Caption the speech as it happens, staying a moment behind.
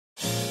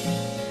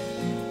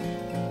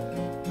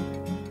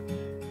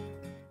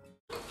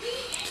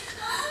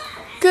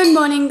Good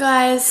morning,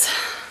 guys.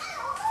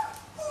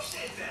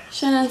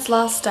 Shannon's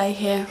last day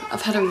here.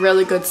 I've had a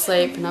really good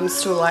sleep and I'm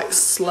still like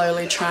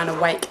slowly trying to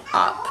wake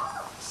up.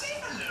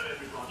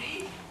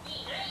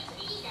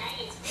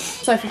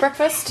 So for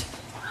breakfast,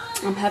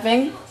 I'm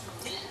having,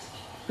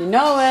 you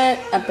know it,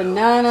 a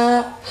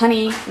banana,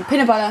 honey, and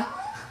peanut butter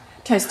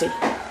toasty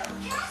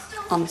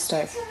on the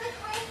stove.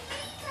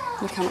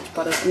 Look how much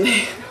butter's in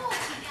there.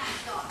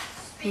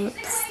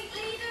 Oops.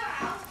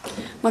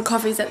 My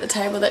coffee's at the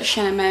table that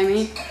Shannon made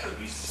me.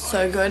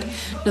 So good.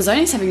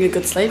 Nozoni's having a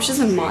good sleep. She's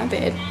in my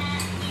bed.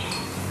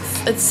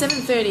 It's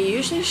 7:30.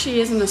 Usually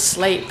she isn't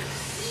asleep.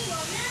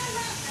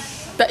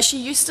 But she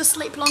used to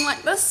sleep long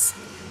like this.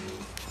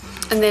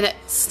 And then it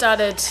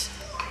started,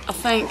 I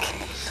think,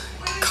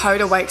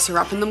 Coda wakes her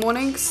up in the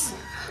mornings.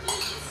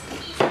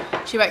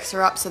 She wakes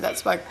her up, so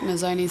that's why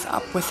Nozoni's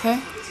up with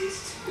her.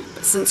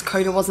 But since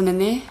Coda wasn't in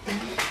there,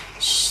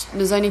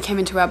 Nozoni came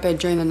into our bed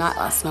during the night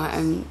last night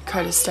and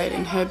Coda stayed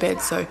in her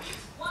bed, so,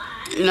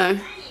 you know,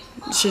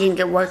 she didn't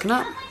get woken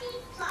up.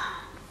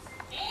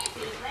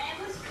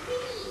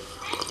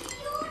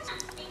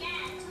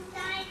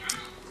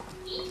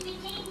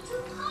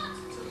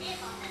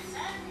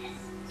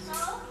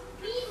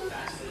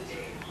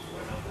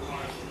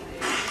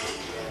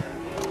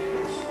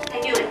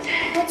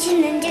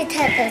 Watching Ninja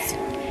Turtles.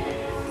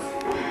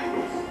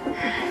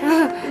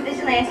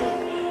 Vigilante.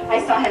 I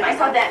saw him. I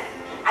saw them.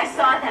 I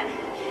saw them.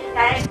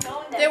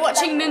 They're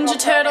watching Ninja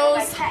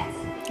Turtles.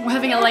 We're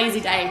having a lazy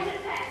day.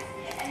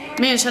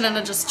 Me and Shannon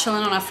are just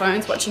chilling on our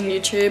phones watching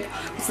YouTube.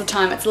 What's the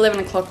time? It's 11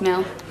 o'clock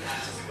now.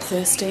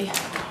 Thirsty.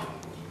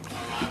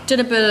 Did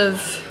a bit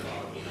of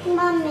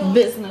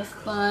business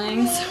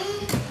things.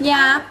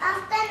 Yeah.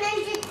 After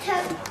Ninja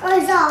Turtles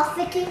goes off,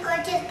 we can go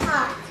to the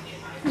park.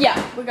 Yeah,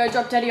 we'll go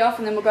drop Daddy off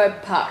and then we'll go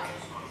park.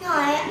 No,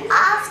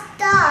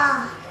 after.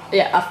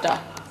 Yeah, after.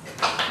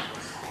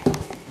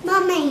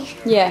 Mommy.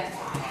 Yeah.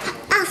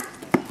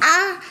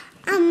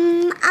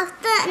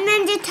 After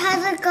Ninja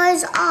Turtle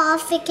goes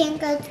off, we can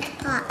go to the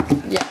park.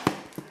 Yeah.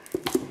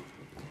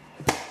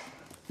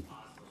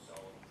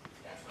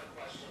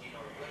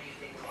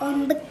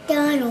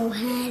 McDonald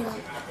hello.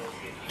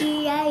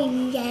 Yeah.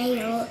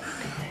 McDonald.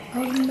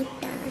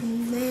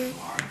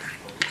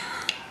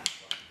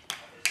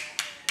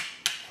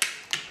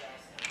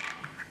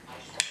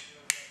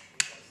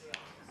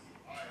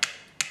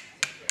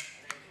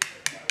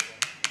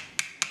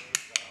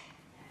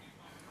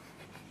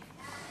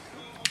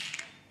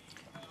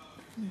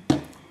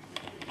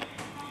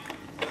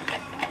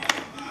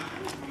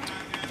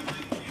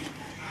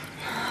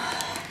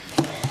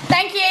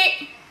 Thank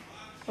you!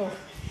 Oh.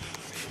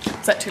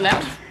 Is that too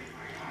loud?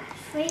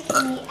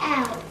 Freaking me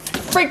out.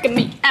 Freaking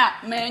me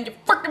out, man. You're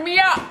freaking me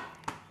out.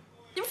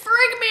 You're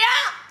freaking me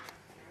out.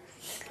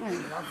 I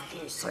love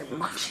you so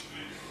much.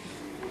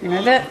 You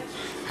know that?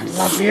 I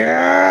love you.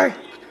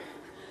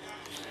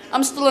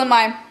 I'm still in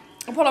my,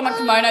 I put on my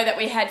kimono that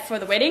we had for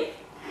the wedding.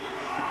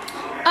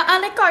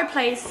 Let go,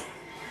 please.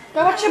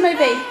 Go watch a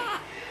movie.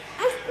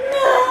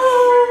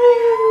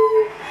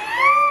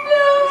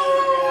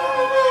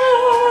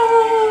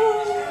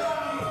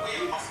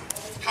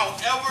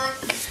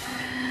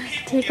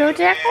 Tickle, tickle,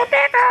 tickle.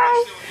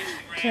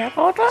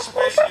 Tickle, tickle, tickle.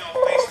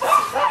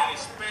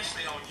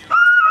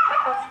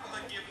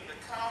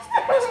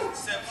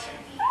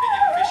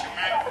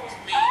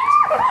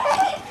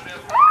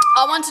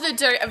 I wanted to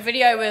do a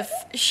video with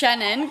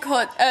Shannon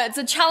called, it's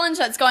a challenge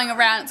that's going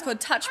around, it's called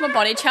Touch My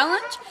Body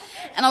Challenge,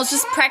 and I was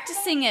just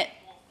practicing it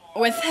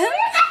with him,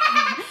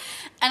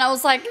 and I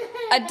was like,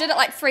 I did it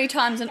like 3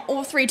 times, and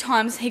all 3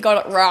 times he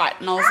got it right,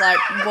 and I was like,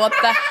 what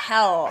the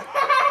hell?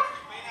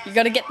 You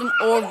gotta get them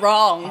all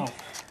wrong.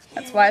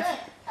 That's why,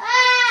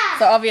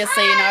 so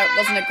obviously, you know, it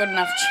wasn't a good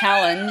enough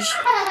challenge.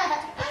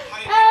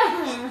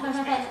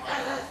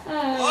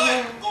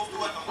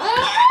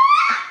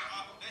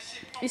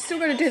 You still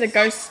got to do the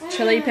ghost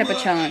chili pepper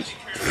challenge.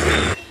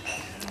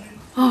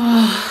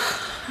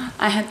 Oh,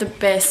 I had the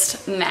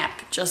best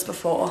nap just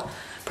before.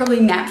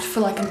 Probably napped for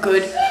like a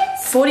good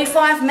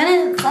 45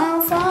 minutes.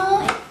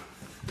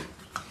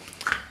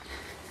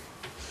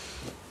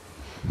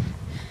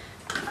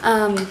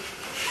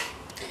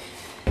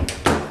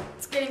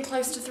 It's getting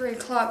close to 3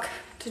 o'clock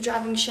to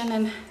driving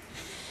Shannon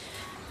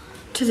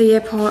to the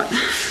airport.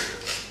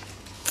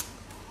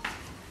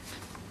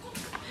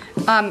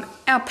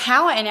 Our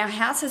power in our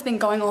house has been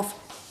going off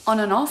on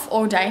and off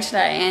all day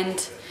today,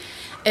 and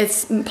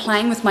it's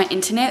playing with my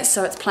internet,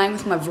 so it's playing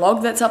with my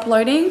vlog that's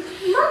uploading.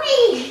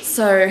 Mommy!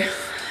 So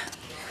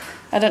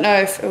I don't know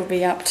if it'll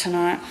be up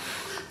tonight.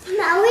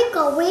 Are we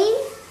going?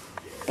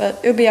 But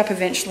it'll be up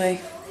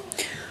eventually.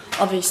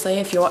 Obviously,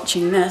 if you're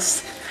watching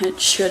this,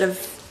 it's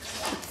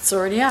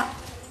already up.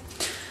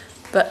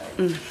 But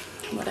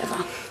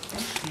whatever.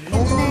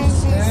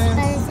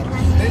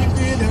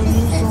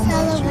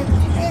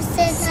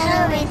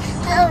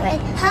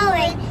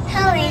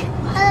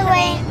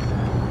 Halloween.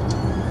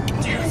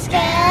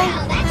 Scary.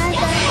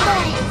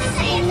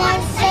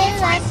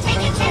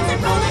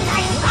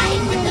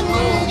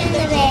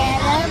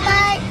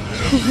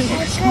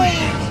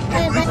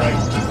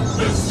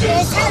 This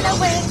is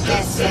Halloween.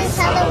 This is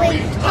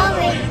Halloween.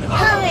 Halloween,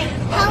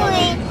 Halloween,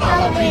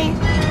 Halloween,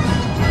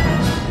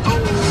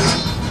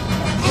 Halloween.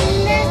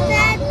 And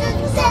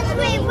there's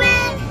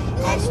everywhere.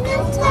 Let's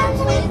go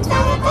Halloween,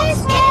 Halloween,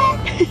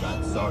 scared.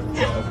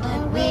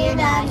 We're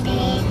not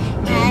me.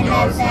 And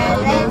there's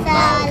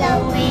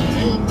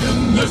Halloween.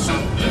 This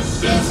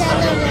is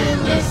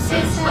Halloween. This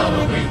is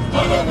Halloween.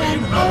 Halloween,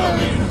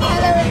 Halloween,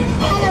 Halloween,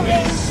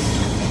 Halloween.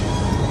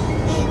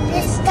 In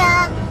the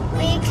sky,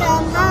 we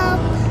come home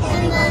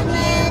and the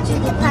man to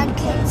the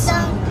pumpkin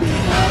song.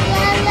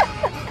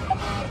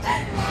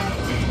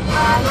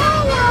 La la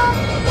la,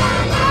 la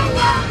la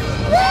la,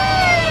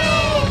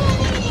 whee!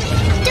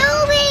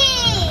 Dewey!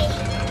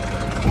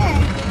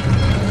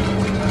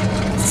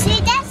 See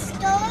that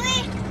story?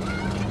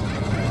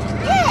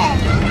 Yeah.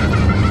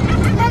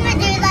 Mama,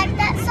 do you like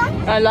that song?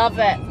 I love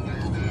it.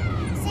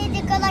 See,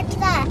 they go like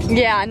that.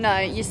 Yeah, I know.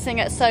 You sing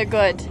it so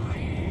good.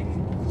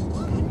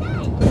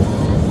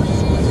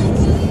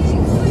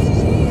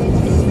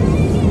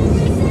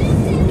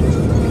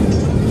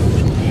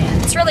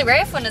 It's really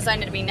rare for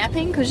Nizoni to be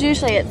napping because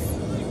usually it's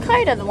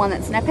Koda the one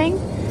that's napping.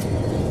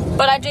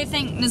 But I do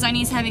think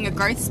Nizoni's having a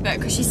growth spurt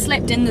because she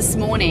slept in this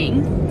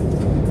morning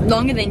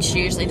longer than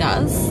she usually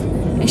does.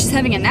 And she's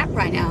having a nap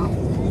right now.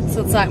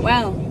 So it's like,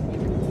 wow.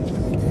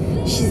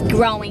 She's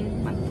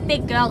growing. My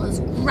big girl is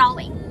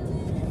growing.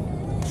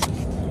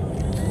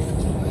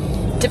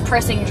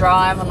 Depressing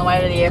drive on the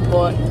way to the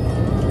airport.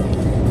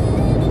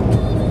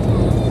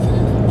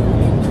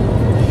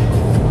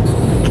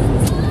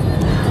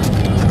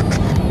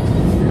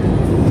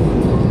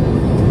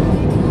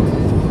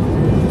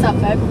 What's up,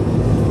 babe?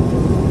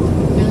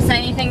 You want to say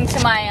anything to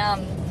my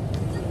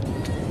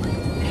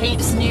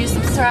heaps new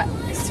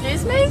subscribers?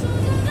 Excuse me?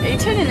 Are you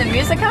turning the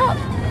music up?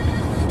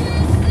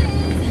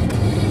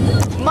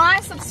 My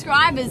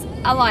subscribers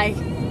are like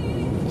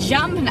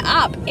jumping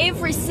up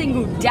every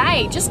single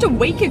day. Just a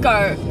week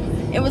ago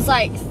it was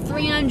like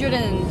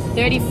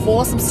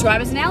 334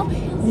 subscribers now.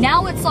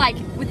 Now it's like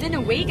within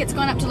a week it's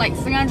gone up to like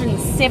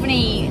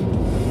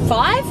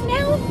 375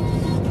 now.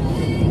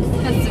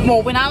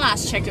 Well, when I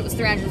last checked it was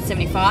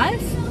 375.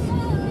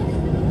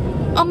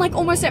 I'm like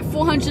almost at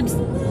 400.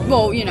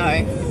 Well, you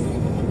know,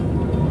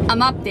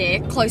 I'm up there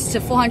close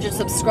to 400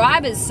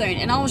 subscribers soon,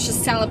 and I was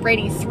just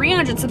celebrating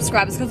 300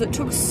 subscribers because it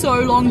took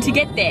so long to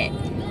get there.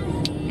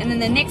 And then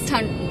the next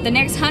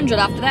 100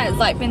 after that has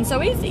like been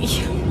so easy.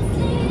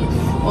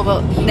 Or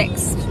the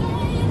next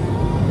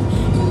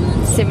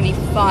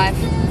 75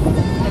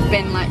 have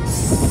been like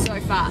so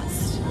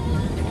fast.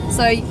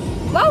 So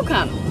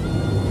welcome,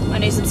 my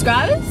new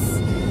subscribers.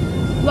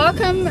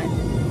 Welcome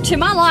to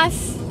my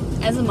life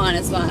as a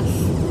miner's wife.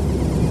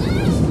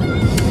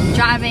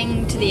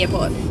 Driving to the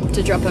airport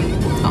to drop him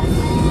off.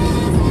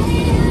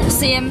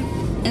 See him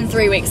in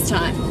 3 weeks'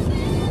 time.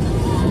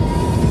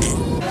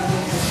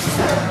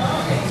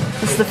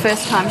 This is the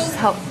first time she's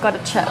got a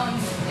chip.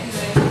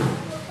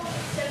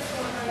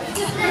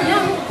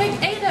 Yeah, Pig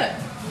ate it.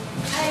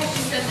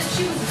 She said that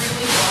she was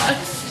really hot.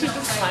 She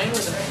was fine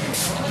with it.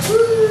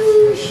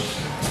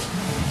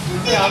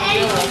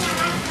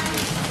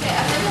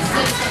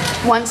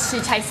 Once she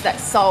tastes that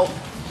salt,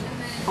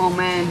 oh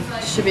man,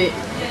 should be.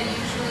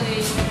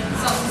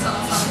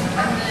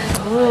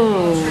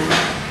 Ooh.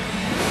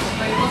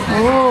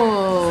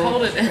 Ooh.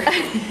 Hold it.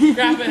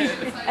 Grab it.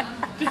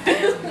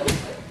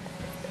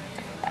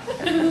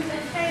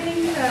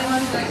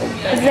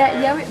 Is that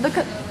yummy? Look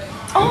at.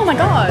 Oh my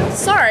god.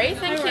 Sorry.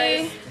 Thank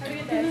you.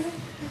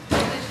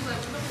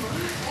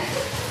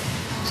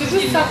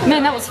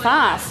 Man, that was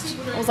fast.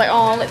 I was like, oh,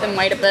 I'll let them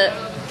wait a bit.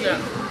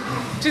 Yeah.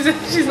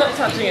 She's not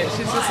touching it.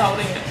 She's just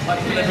holding it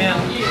like with her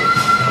mouth.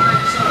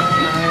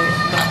 No,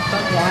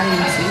 not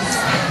whining, sis.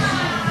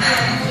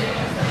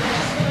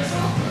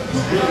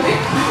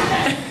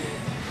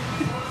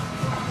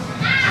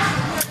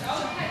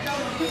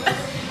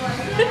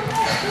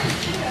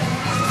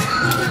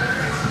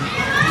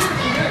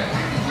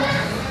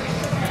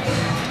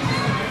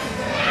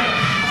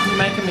 You're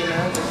making me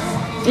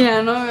nervous. Yeah,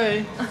 I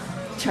know.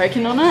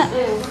 Choking on it.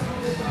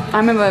 I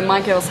remember my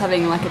girl's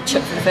having like a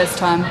chip for the first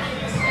time.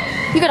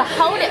 You gotta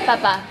hold it,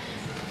 Papa.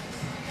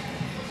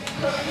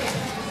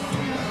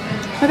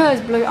 Look at those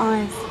blue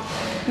eyes.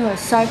 You are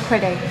so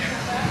pretty.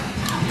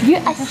 You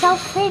are so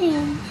pretty.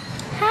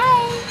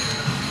 Hi.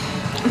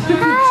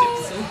 Hi.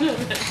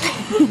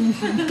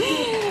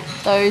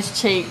 Those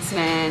cheeks,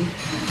 man.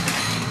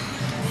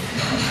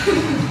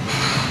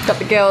 Got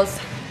the girls.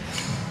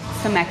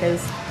 Some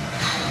Maccas.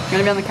 You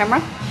wanna be on the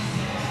camera?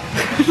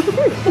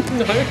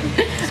 No.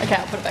 Okay,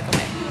 I'll put it back on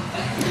there.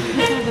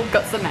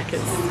 Got some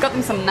Maccas. Got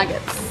them some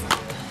nuggets.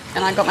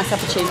 And I got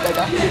myself a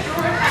cheeseburger. Okay.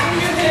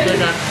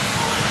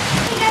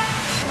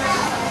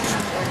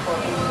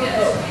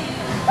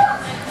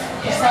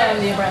 Just say it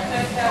under your breath.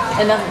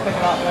 It doesn't pick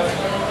it up.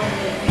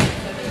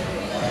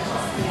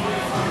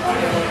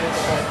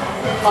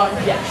 Oh,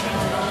 yeah.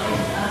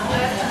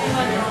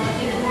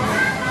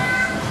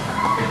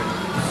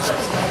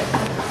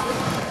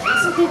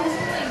 Some people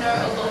know a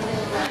lot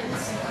more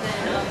lines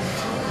than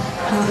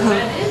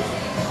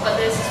but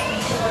there's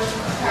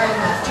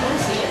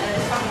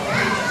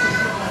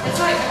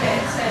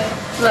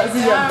That's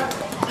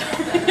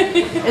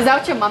Is that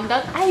what your mum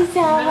does? Hi,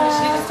 Zara.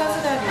 She just does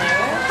it out of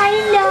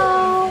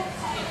Hello.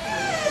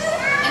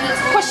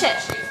 Push it.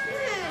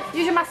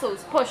 Use your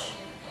muscles. Push.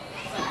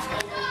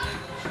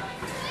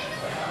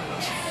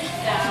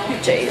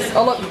 Jeez.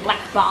 Oh look,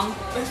 black bum.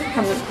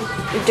 Comes with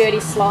the dirty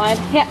slide.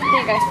 Yeah,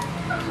 there you go.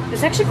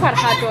 It's actually quite a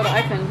hard door to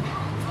open.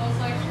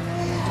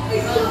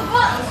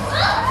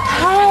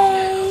 Hi.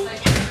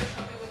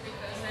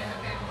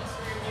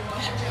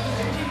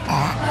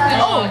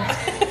 Oh.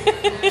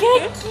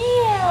 Good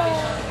girl.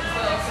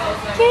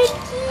 Good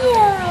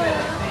girl.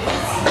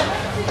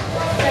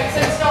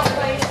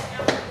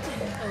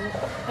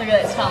 Look at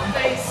that tongue.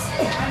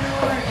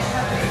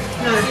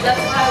 No. See,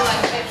 that's why I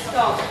like that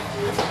stop.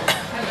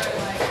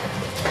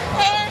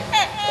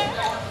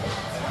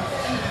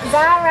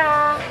 Zara.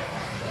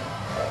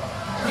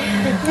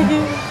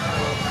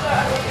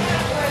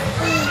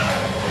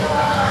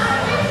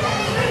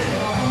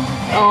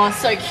 Oh,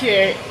 so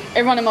cute.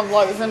 Everyone in my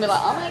vlog is gonna be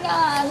like, oh my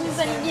god, she's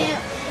so cute.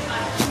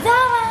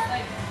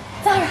 Zara.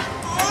 Zara.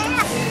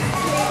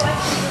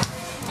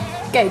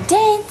 Go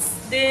dance.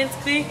 Dance,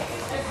 big.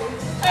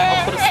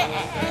 I'll put a song on.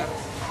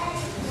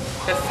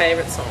 Her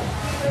favourite song.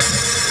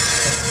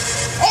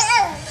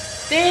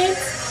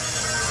 Dance.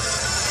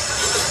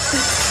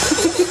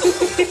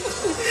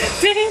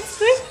 Dance,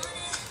 big.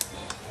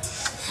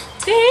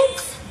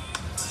 Dance.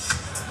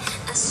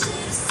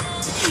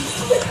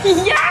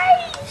 Yay!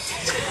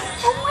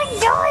 Oh my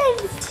god!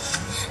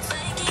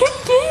 Good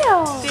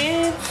girl!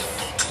 Dance.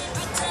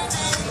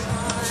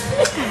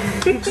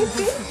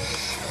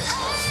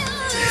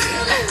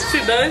 She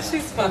knows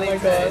she's funny. Oh my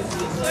god.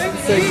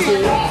 So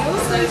cute.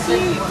 So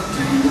cute.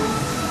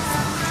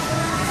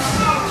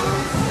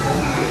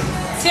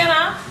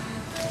 Sienna.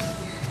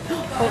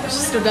 Oh,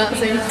 she's still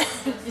dancing.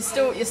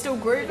 You're still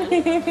Groot.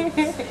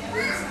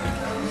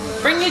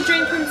 Bring your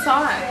drink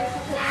inside.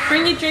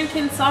 Bring your drink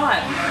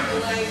inside.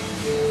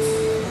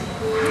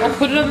 I'll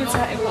put it on the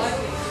table.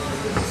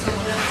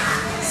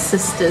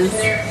 Sisters.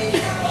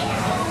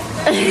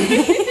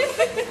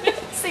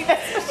 See,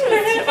 that's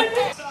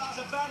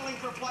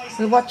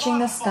we're watching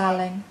the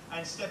Starling.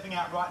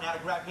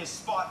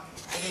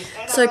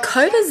 So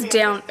Coda's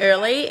down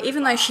early,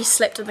 even though she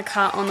slept in the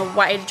car on the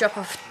way to drop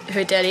off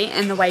her daddy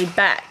and the way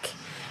back.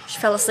 She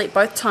fell asleep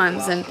both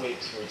times, and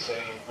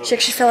she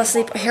actually fell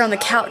asleep here on the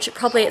couch.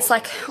 It's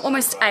like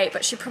almost 8,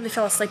 but she probably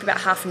fell asleep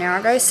about half an hour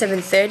ago,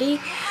 7:30.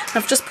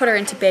 I've just put her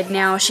into bed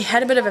now. She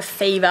had a bit of a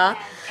fever,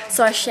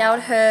 so I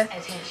showered her.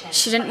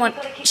 She didn't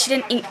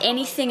eat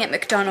anything at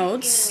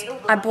McDonald's.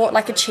 I bought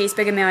like a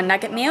cheeseburger meal and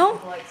nugget meal,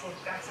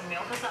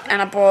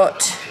 and I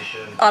bought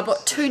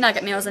 2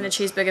 nugget meals and a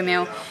cheeseburger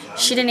meal.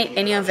 She didn't eat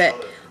any of it.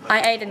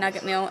 I ate a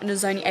nugget meal and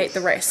Azoni ate the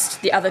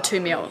rest, the other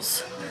 2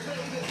 meals.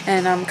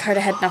 And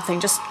Coda had nothing,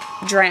 just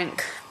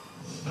drank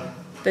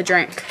the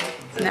drink,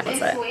 and that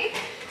was it.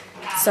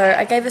 So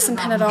I gave her some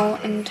Panadol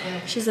and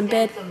she's in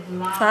bed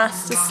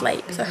fast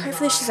asleep. So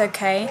hopefully she's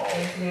okay.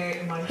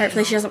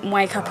 Hopefully she doesn't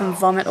wake up and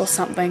vomit or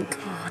something.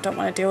 Oh, I don't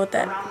want to deal with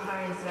that.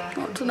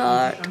 Not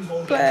tonight,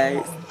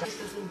 please.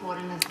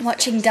 I'm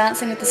watching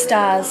Dancing with the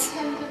Stars.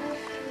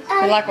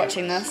 We like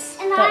watching this,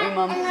 don't we,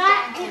 Mum?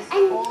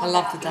 I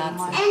love the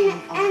dancing.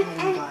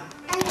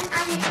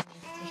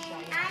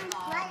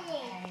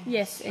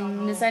 Yes,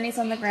 and Nazoni's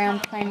on the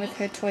ground playing with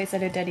her toys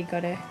that her daddy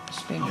got her.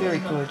 She's been very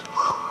good.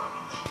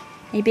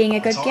 Are you being a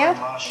good girl?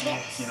 Last year, I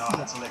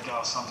had to let go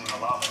of something I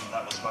loved, and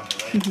that was rugby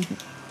league.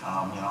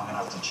 I'm going to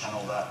have to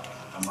channel that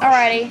emotion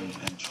Alrighty.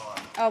 and try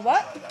and Oh,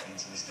 what? play that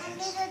into this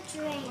dance.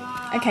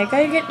 Okay,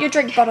 go get your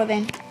drink bottle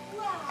then.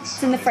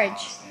 It's in the fridge.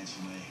 Dance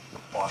for me,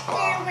 by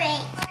far.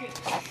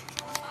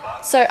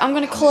 So I'm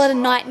going to call it a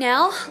night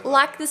now.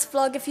 Like this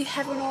vlog if you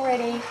haven't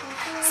already.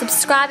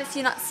 Subscribe if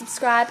you're not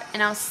subscribed.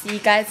 And I'll see you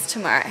guys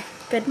tomorrow.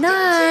 Good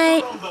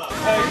night.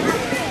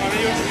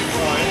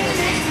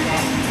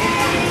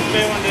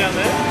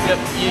 Yep,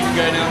 you can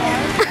go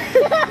now.